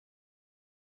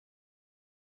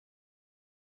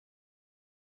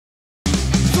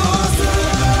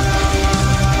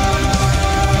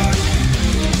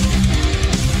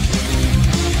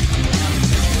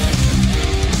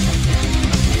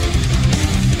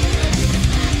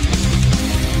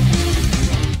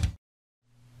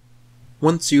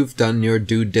Once you've done your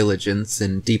due diligence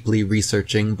in deeply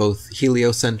researching both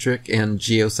heliocentric and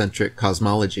geocentric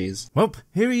cosmologies. Well,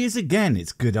 here he is again.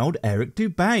 It's good old Eric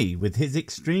Dubay with his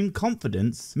extreme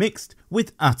confidence mixed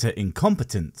with utter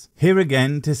incompetence. Here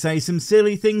again to say some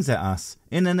silly things at us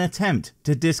in an attempt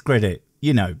to discredit,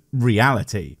 you know,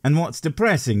 reality. And what's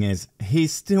depressing is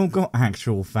he's still got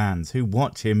actual fans who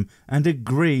watch him and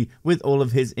agree with all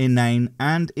of his inane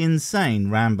and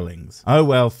insane ramblings. Oh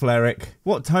well, Flerick,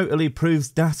 what totally proves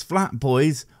Das Flat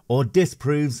Boys or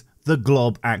disproves the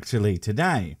glob actually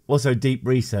today? Also, deep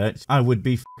research, I would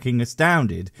be fucking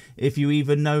astounded if you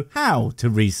even know how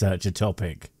to research a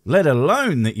topic, let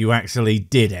alone that you actually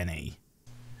did any.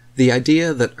 The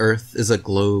idea that Earth is a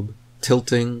globe,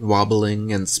 tilting,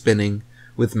 wobbling, and spinning,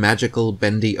 with magical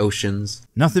bendy oceans.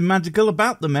 Nothing magical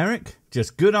about them, Eric.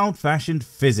 Just good old-fashioned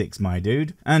physics, my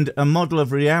dude. And a model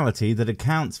of reality that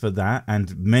accounts for that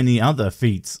and many other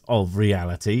feats of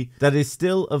reality that is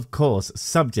still, of course,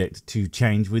 subject to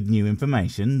change with new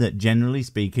information that, generally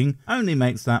speaking, only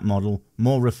makes that model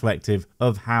more reflective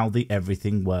of how the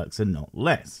everything works and not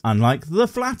less. Unlike the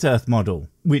flat Earth model,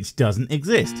 which doesn't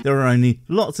exist. There are only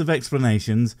lots of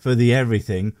explanations for the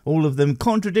everything, all of them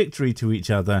contradictory to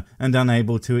each other and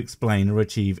unable to explain or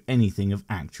achieve anything of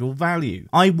actual value.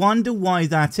 I wonder why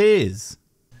that is.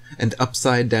 And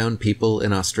upside down people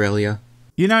in Australia.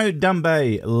 You know,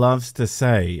 Dubay loves to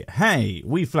say, hey,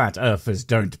 we flat earthers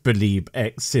don't believe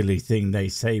X silly thing they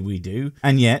say we do,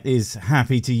 and yet is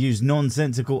happy to use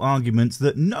nonsensical arguments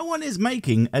that no one is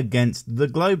making against the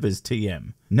Globers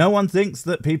TM. No one thinks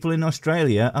that people in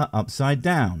Australia are upside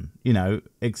down, you know,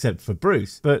 except for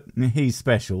Bruce, but he's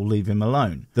special, leave him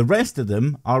alone. The rest of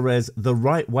them are as the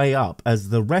right way up as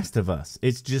the rest of us.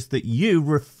 It's just that you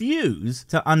refuse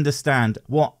to understand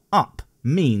what up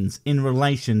means in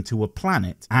relation to a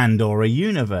planet and or a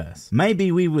universe.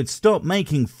 Maybe we would stop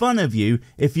making fun of you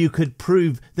if you could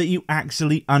prove that you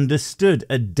actually understood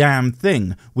a damn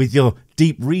thing with your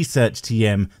deep research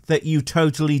TM that you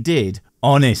totally did.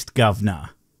 Honest,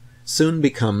 governor. Soon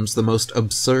becomes the most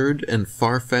absurd and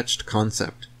far-fetched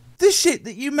concept. The shit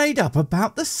that you made up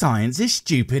about the science is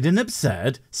stupid and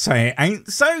absurd. Say it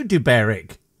ain't so,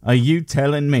 Duberic. Are you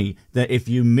telling me that if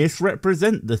you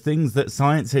misrepresent the things that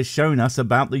science has shown us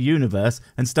about the universe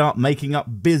and start making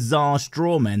up bizarre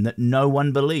strawmen that no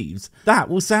one believes, that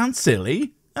will sound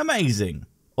silly? Amazing.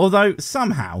 Although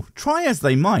somehow, try as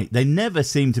they might, they never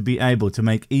seem to be able to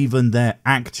make even their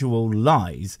actual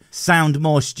lies sound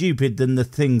more stupid than the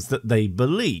things that they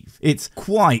believe. It's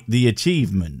quite the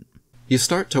achievement. You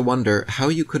start to wonder how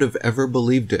you could have ever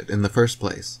believed it in the first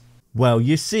place. Well,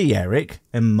 you see, Eric,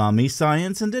 a mummy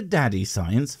science and a daddy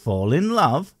science fall in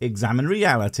love, examine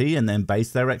reality, and then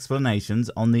base their explanations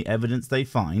on the evidence they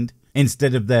find,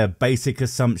 instead of their basic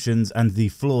assumptions and the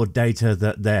flawed data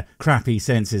that their crappy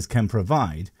senses can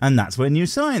provide. And that's where new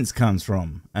science comes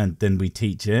from. And then we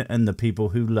teach it, and the people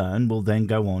who learn will then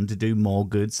go on to do more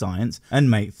good science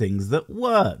and make things that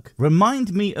work.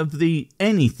 Remind me of the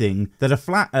anything that a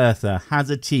flat earther has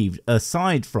achieved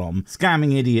aside from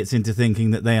scamming idiots into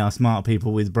thinking that they are smart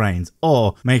people with brains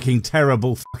or making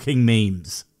terrible fucking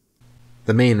memes.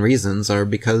 The main reasons are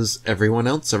because everyone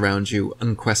else around you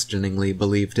unquestioningly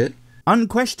believed it.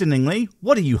 Unquestioningly?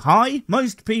 What are you, high?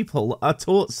 Most people are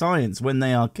taught science when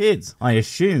they are kids. I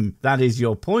assume that is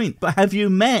your point. But have you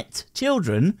met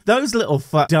children, those little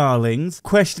fuck darlings,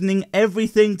 questioning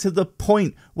everything to the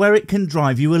point where it can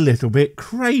drive you a little bit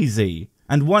crazy?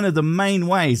 And one of the main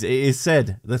ways it is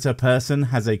said that a person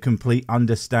has a complete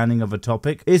understanding of a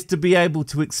topic is to be able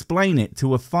to explain it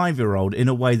to a 5-year-old in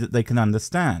a way that they can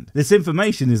understand. This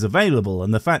information is available,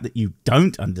 and the fact that you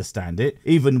don't understand it,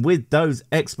 even with those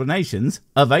explanations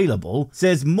available,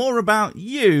 says more about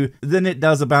you than it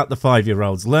does about the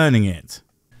 5-year-olds learning it.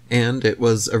 And it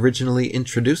was originally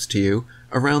introduced to you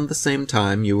around the same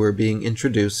time you were being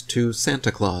introduced to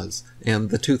Santa Claus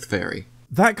and the Tooth Fairy.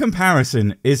 That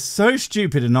comparison is so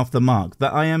stupid and off the mark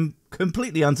that I am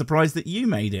completely unsurprised that you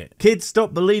made it. Kids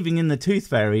stop believing in the Tooth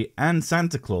Fairy and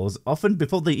Santa Claus often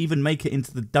before they even make it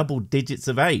into the double digits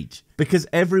of age, because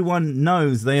everyone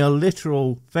knows they are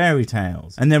literal fairy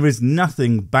tales, and there is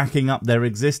nothing backing up their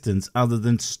existence other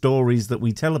than stories that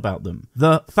we tell about them.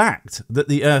 The fact that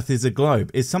the Earth is a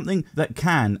globe is something that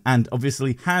can, and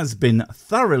obviously has been,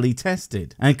 thoroughly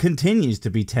tested, and continues to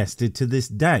be tested to this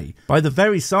day, by the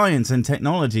very science and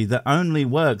technology that only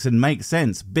works and makes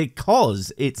sense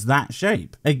because it's that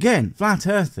shape. Again, flat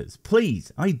earthers,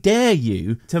 please, I dare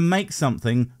you to make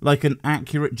something like an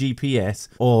accurate GPS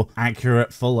or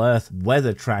accurate full Earth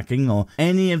weather tracking, or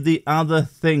any of the other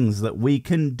things that we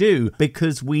can do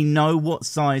because we know what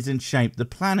size and shape the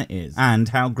planet is and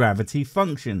how gravity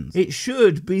functions. It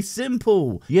should be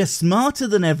simple. You're smarter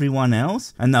than everyone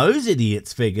else, and those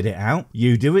idiots figured it out.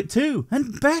 You do it too,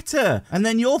 and better, and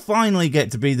then you'll finally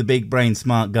get to be the big brain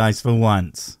smart guys for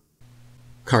once.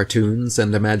 Cartoons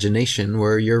and imagination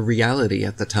were your reality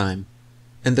at the time,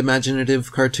 and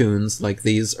imaginative cartoons like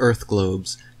these Earth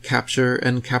globes capture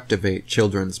and captivate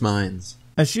children's minds.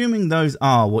 Assuming those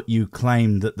are what you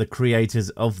claim that the creators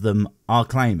of them are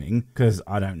claiming, because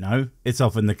I don't know, it's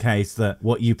often the case that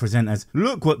what you present as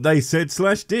 "look what they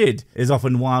said/did" is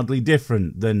often wildly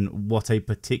different than what a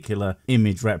particular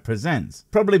image represents.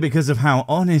 Probably because of how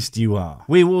honest you are.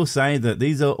 We will say that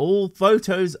these are all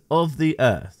photos of the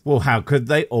Earth. Well, how could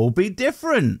they all be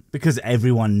different? Because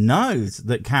everyone knows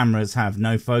that cameras have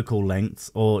no focal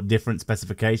lengths or different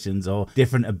specifications or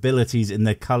different abilities in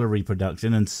their color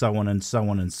reproduction, and so on and so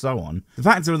on and so on. The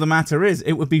fact of the matter is,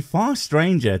 it would be far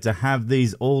stranger to have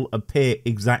these all appear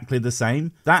exactly the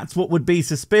same. That's what would be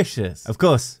suspicious. Of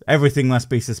course, everything must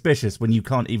be suspicious when you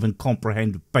can't even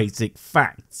comprehend basic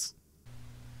facts.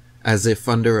 As if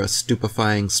under a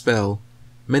stupefying spell,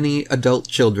 many adult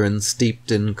children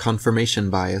steeped in confirmation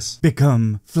bias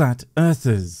become flat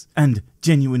earthers and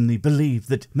genuinely believe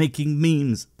that making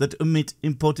memes that omit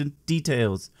important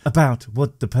details about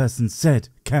what the person said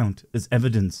count as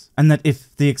evidence, and that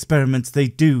if the experiments they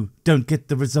do don't get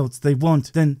the results they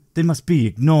want, then they must be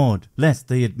ignored, lest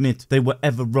they admit they were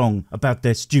ever wrong about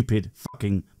their stupid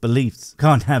fucking beliefs.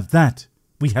 Can't have that.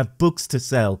 We have books to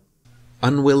sell.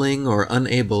 Unwilling or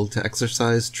unable to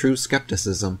exercise true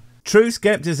skepticism. True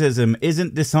skepticism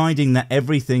isn't deciding that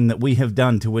everything that we have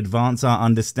done to advance our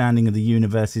understanding of the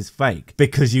universe is fake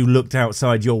because you looked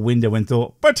outside your window and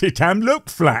thought, but it can look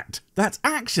flat. That's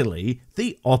actually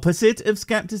the opposite of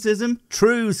skepticism.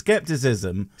 True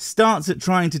skepticism starts at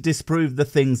trying to disprove the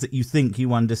things that you think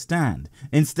you understand,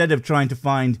 instead of trying to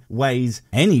find ways,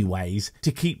 any ways,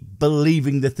 to keep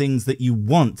believing the things that you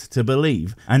want to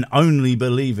believe, and only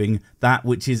believing that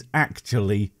which is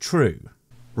actually true.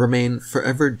 Remain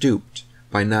forever duped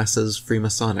by NASA's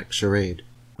Freemasonic charade.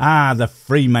 Ah, the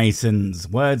Freemasons.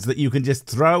 Words that you can just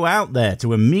throw out there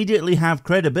to immediately have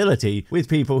credibility with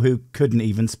people who couldn't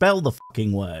even spell the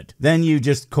fucking word. Then you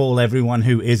just call everyone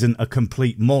who isn't a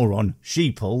complete moron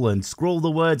sheeple and scrawl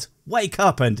the words "wake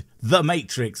up" and "the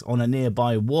Matrix" on a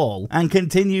nearby wall, and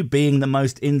continue being the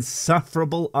most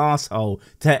insufferable asshole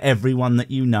to everyone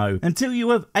that you know until you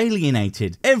have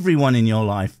alienated everyone in your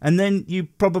life, and then you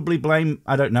probably blame,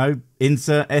 I don't know,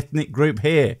 insert ethnic group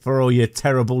here for all your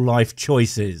terrible life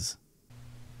choices.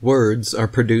 Words are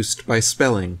produced by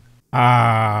spelling.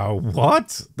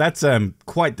 What? That's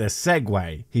quite the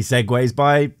segue. He segues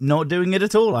by not doing it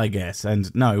at all, I guess.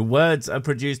 And no, words are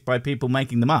produced by people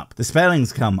making them up. The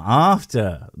spellings come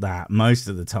after that most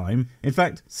of the time. In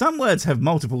fact, some words have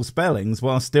multiple spellings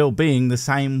while still being the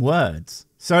same words.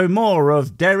 So more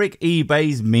of Derek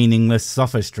eBay's meaningless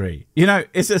sophistry. You know,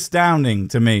 it's astounding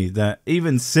to me that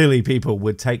even silly people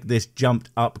would take this jumped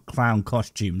up clown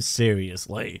costume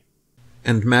seriously.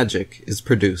 And magic is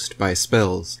produced by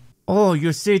spells. Oh,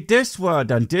 you see, this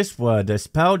word and this word are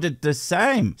spelled the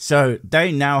same. So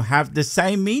they now have the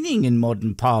same meaning in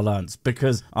modern parlance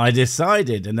because I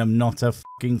decided and am not a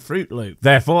fucking Fruit Loop.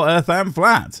 Therefore, Earth am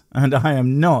flat, and I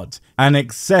am not an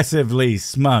excessively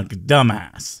smug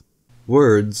dumbass.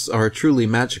 Words are truly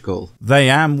magical. They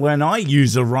am when I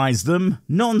userize them.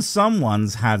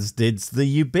 Non-someone's has dids the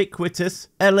ubiquitous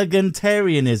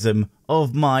elegantarianism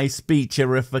of my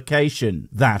speecherification.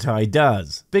 That I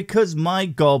does. Because my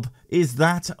gob is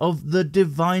that of the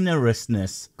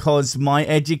divinerousness. Cause my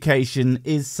education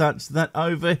is such that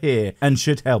over here and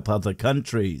should help other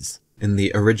countries. In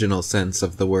the original sense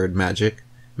of the word magic,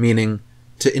 meaning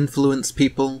to influence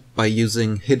people by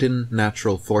using hidden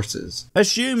natural forces.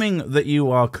 Assuming that you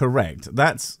are correct,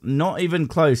 that's not even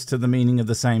close to the meaning of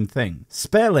the same thing.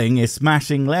 Spelling is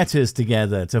smashing letters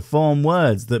together to form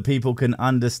words that people can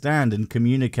understand and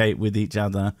communicate with each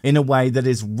other in a way that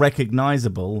is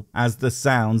recognizable as the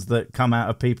sounds that come out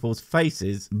of people's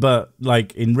faces, but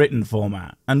like in written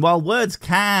format. And while words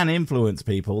can influence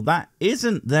people, that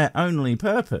isn't their only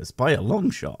purpose by a long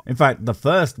shot. In fact, the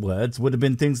first words would have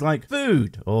been things like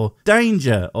food, or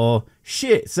danger, or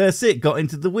shit, Sir Sick got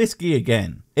into the whiskey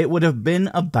again. It would have been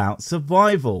about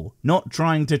survival, not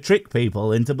trying to trick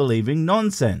people into believing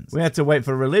nonsense. We had to wait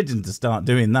for religion to start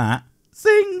doing that.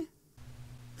 Sing!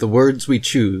 The words we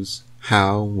choose,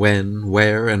 how, when,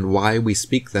 where, and why we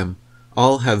speak them,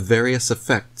 all have various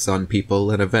effects on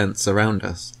people and events around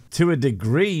us. to a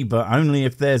degree, but only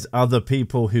if there's other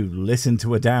people who listen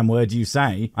to a damn word you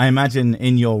say. I imagine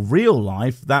in your real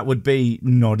life that would be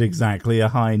not exactly a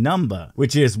high number,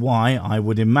 which is why I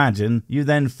would imagine you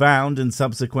then found and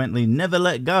subsequently never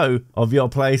let go of your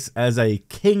place as a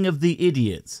king of the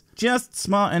idiots. Just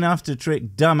smart enough to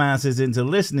trick dumbasses into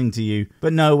listening to you,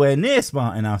 but nowhere near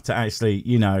smart enough to actually,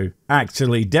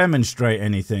 actually demonstrate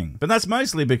anything. But that's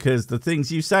mostly because the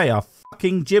things you say are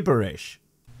fucking gibberish.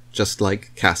 Just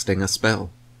like casting a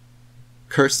spell.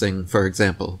 Cursing, for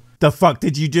example. The fuck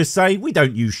did you just say? We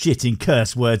don't use shitting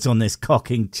curse words on this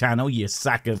cocking channel, you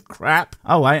sack of crap.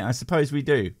 Oh wait, I suppose we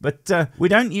do. But we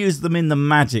don't use them in the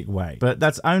magic way. But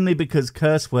that's only because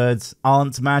curse words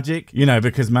aren't magic.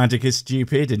 Because magic is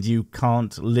stupid and you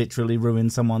can't literally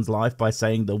ruin someone's life by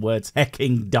saying the words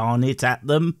hecking darn it at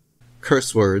them.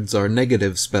 Curse words are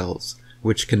negative spells,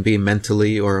 which can be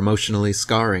mentally or emotionally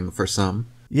scarring for some.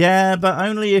 Yeah, but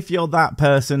only if you're that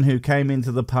person who came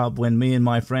into the pub when me and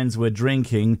my friends were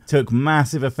drinking, took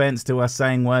massive offence to us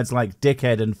saying words like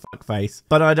dickhead and fuckface.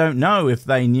 But I don't know if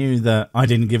they knew that I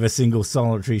didn't give a single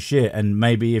solitary shit, and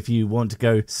maybe if you want to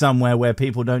go somewhere where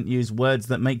people don't use words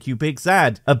that make you big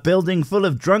sad, a building full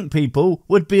of drunk people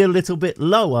would be a little bit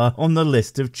lower on the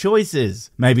list of choices.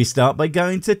 Maybe start by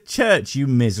going to church, you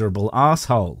miserable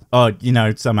asshole. Or,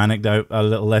 some anecdote a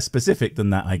little less specific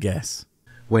than that, I guess.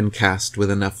 When cast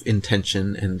with enough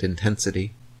intention and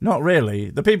intensity. Not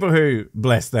really. The people who,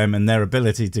 bless them and their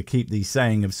ability to keep the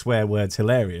saying of swear words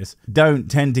hilarious, don't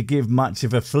tend to give much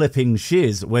of a flipping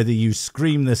shiz whether you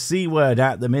scream the C word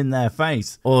at them in their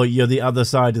face or you're the other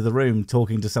side of the room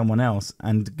talking to someone else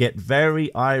and get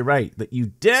very irate that you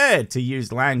dared to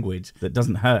use language that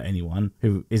doesn't hurt anyone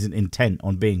who isn't intent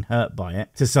on being hurt by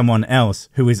it to someone else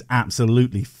who is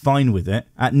absolutely fine with it.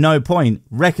 At no point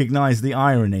recognize the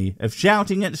irony of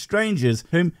shouting at strangers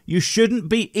whom you shouldn't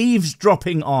be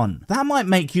eavesdropping on. That might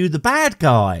make you the bad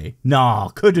guy. Nah,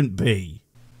 couldn't be.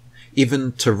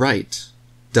 Even to write,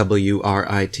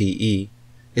 W-R-I-T-E,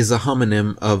 is a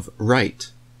homonym of right,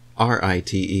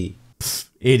 R-I-T-E. Pfft,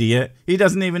 idiot. He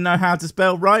doesn't even know how to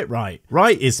spell right. Right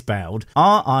is spelled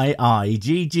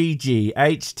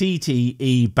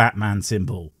R-I-I-G-G-G-H-T-T-E Batman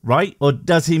symbol, right? Or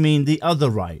does he mean the other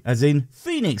right, as in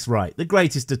Phoenix Wright, the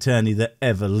greatest attorney that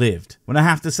ever lived? When I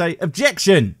have to say,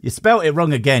 objection! You spelt it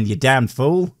wrong again, you damned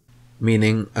fool.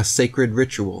 Meaning a sacred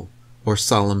ritual or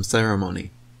solemn ceremony.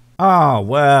 Oh,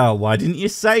 well, why didn't you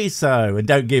say so? And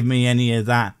don't give me any of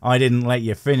that I didn't let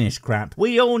you finish crap.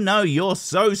 We all know you're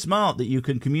so smart that you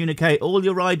can communicate all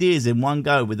your ideas in one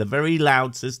go with a very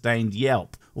loud, sustained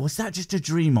yelp. Or was that just a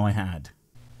dream I had?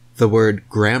 The word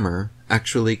grammar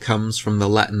actually comes from the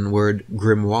Latin word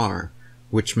grimoire,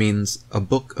 which means a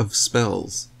book of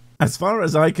spells. As far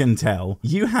as I can tell,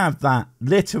 you have that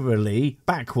literally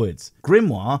backwards.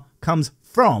 Grimoire comes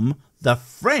from the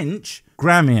French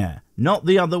grammaire, not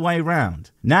the other way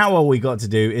round. Now all we got to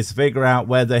do is figure out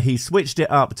whether he switched it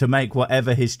up to make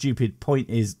whatever his stupid point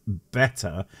is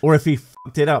better, or if he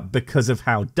fucked it up because of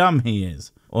how dumb he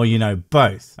is. Or,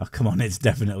 both. Oh, come on, it's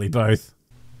definitely both.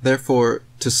 Therefore,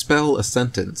 to spell a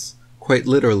sentence quite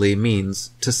literally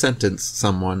means to sentence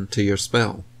someone to your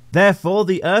spell. Therefore,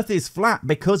 the earth is flat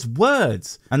because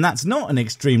words. And that's not an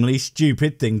extremely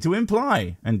stupid thing to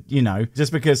imply. And,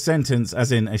 just because sentence,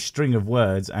 as in a string of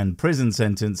words, and prison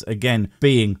sentence, again,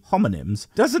 being homonyms,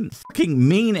 doesn't fucking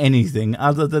mean anything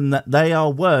other than that they are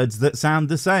words that sound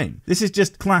the same. This is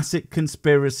just classic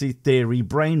conspiracy theory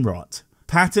brain rot.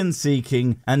 Pattern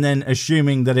seeking and then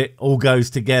assuming that it all goes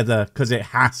together because it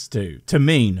has to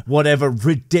mean whatever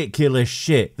ridiculous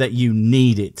shit that you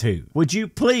need it to. Would you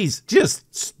please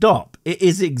just stop? It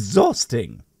is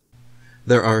exhausting.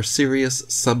 There are serious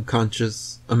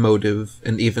subconscious, emotive,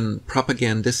 and even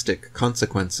propagandistic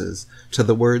consequences to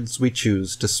the words we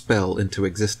choose to spell into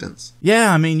existence.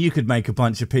 Yeah, I mean, you could make a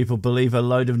bunch of people believe a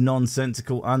load of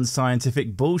nonsensical,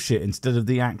 unscientific bullshit instead of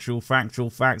the actual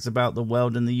factual facts about the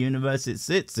world and the universe it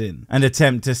sits in, and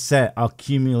attempt to set our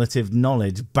cumulative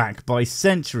knowledge back by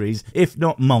centuries, if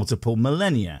not multiple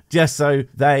millennia, just so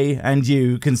they and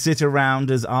you can sit around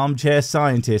as armchair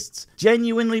scientists,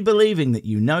 genuinely believing that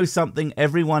you know something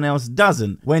everyone else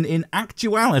doesn't, when in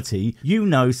actuality you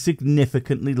know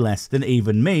significantly less than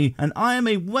even me, and I am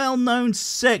a well-known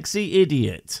sexy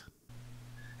idiot.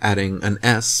 Adding an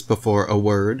S before a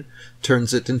word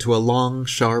turns it into a long,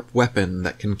 sharp weapon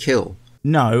that can kill,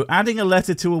 No, adding a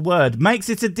letter to a word makes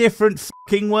it a different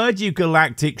fucking word, you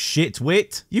galactic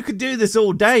shitwit. You could do this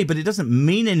all day, but it doesn't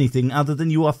mean anything other than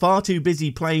you are far too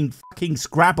busy playing fucking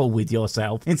Scrabble with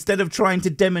yourself instead of trying to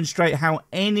demonstrate how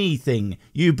anything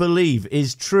you believe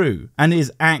is true and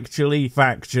is actually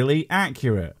factually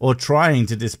accurate, or trying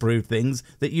to disprove things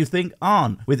that you think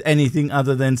aren't with anything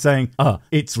other than saying,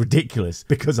 it's ridiculous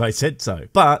because I said so.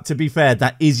 But to be fair,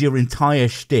 that is your entire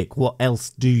shtick. What else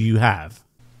do you have?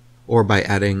 Or by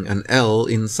adding an L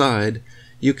inside,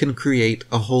 you can create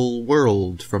a whole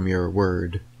world from your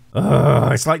word.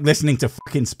 It's like listening to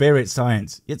fucking spirit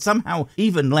science, yet somehow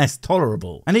even less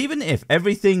tolerable. And even if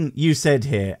everything you said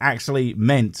here actually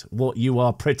meant what you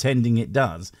are pretending it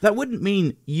does, that wouldn't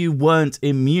mean you weren't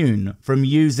immune from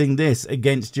using this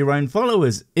against your own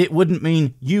followers. It wouldn't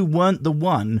mean you weren't the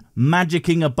one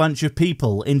magicking a bunch of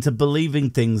people into believing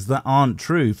things that aren't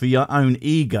true for your own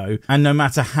ego and, no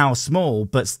matter how small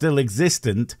but still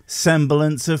existent,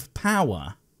 semblance of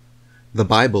power. The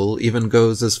Bible even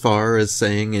goes as far as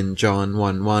saying in John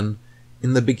 1:1,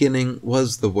 "In the beginning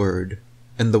was the Word,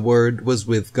 and the Word was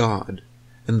with God,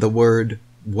 and the Word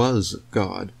was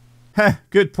God." Heh,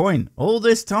 good point. All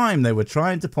this time they were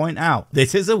trying to point out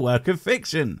this is a work of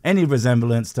fiction. Any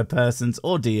resemblance to persons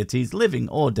or deities, living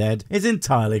or dead, is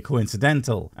entirely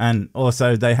coincidental. And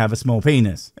also they have a small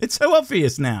penis. It's so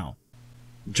obvious now.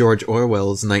 George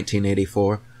Orwell's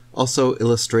 1984 also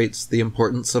illustrates the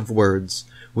importance of words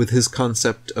with his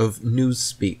concept of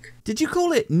newspeak. Did you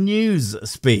call it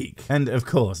newspeak? And of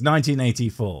course,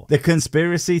 1984, the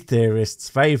conspiracy theorists'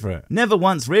 favourite, never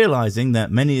once realising that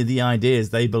many of the ideas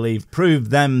they believe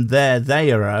prove them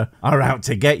they are out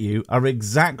to get you are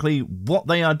exactly what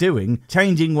they are doing,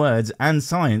 changing words and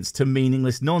science to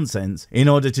meaningless nonsense in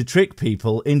order to trick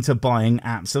people into buying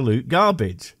absolute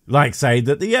garbage. Like say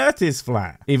that the earth is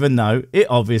flat, even though it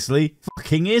obviously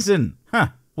fucking isn't.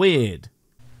 Weird.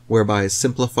 Whereby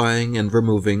simplifying and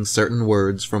removing certain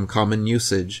words from common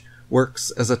usage works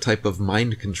as a type of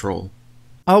mind control.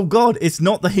 Oh god, it's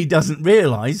not that he doesn't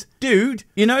realise. Dude,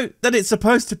 you know that it's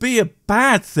supposed to be a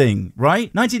bad thing,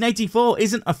 right? 1984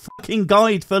 isn't a fucking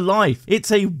guide for life.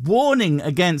 It's a warning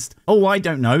against, I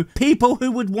don't know, people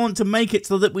who would want to make it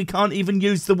so that we can't even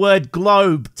use the word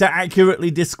globe to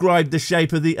accurately describe the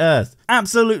shape of the earth.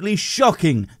 Absolutely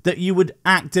shocking that you would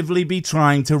actively be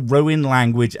trying to ruin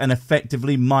language and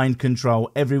effectively mind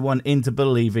control everyone into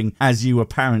believing as you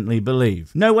apparently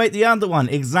believe. No, wait, the other one,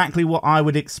 exactly what I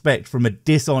would expect from a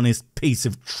dishonest piece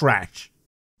of trash.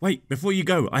 Wait, before you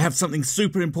go, I have something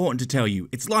super important to tell you.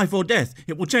 It's life or death.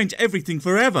 It will change everything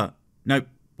forever. Nope,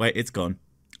 wait, it's gone.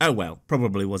 Oh well,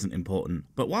 probably wasn't important.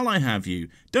 But while I have you,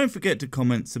 don't forget to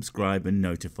comment, subscribe and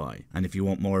notify. And if you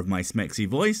want more of my smexy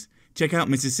voice, check out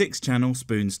Mrs. Six's channel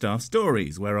Spoonstaff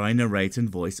Stories, where I narrate and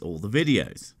voice all the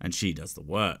videos, and she does the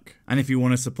work. And if you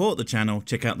want to support the channel,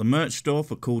 check out the merch store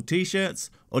for cool t-shirts,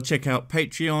 or check out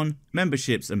Patreon,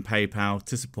 memberships and PayPal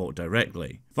to support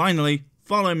directly. Finally,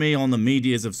 follow me on the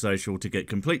medias of social to get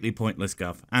completely pointless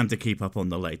guff and to keep up on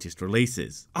the latest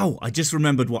releases. Oh, I just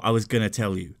remembered what I was going to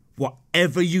tell you.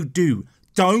 Whatever you do,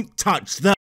 don't touch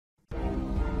the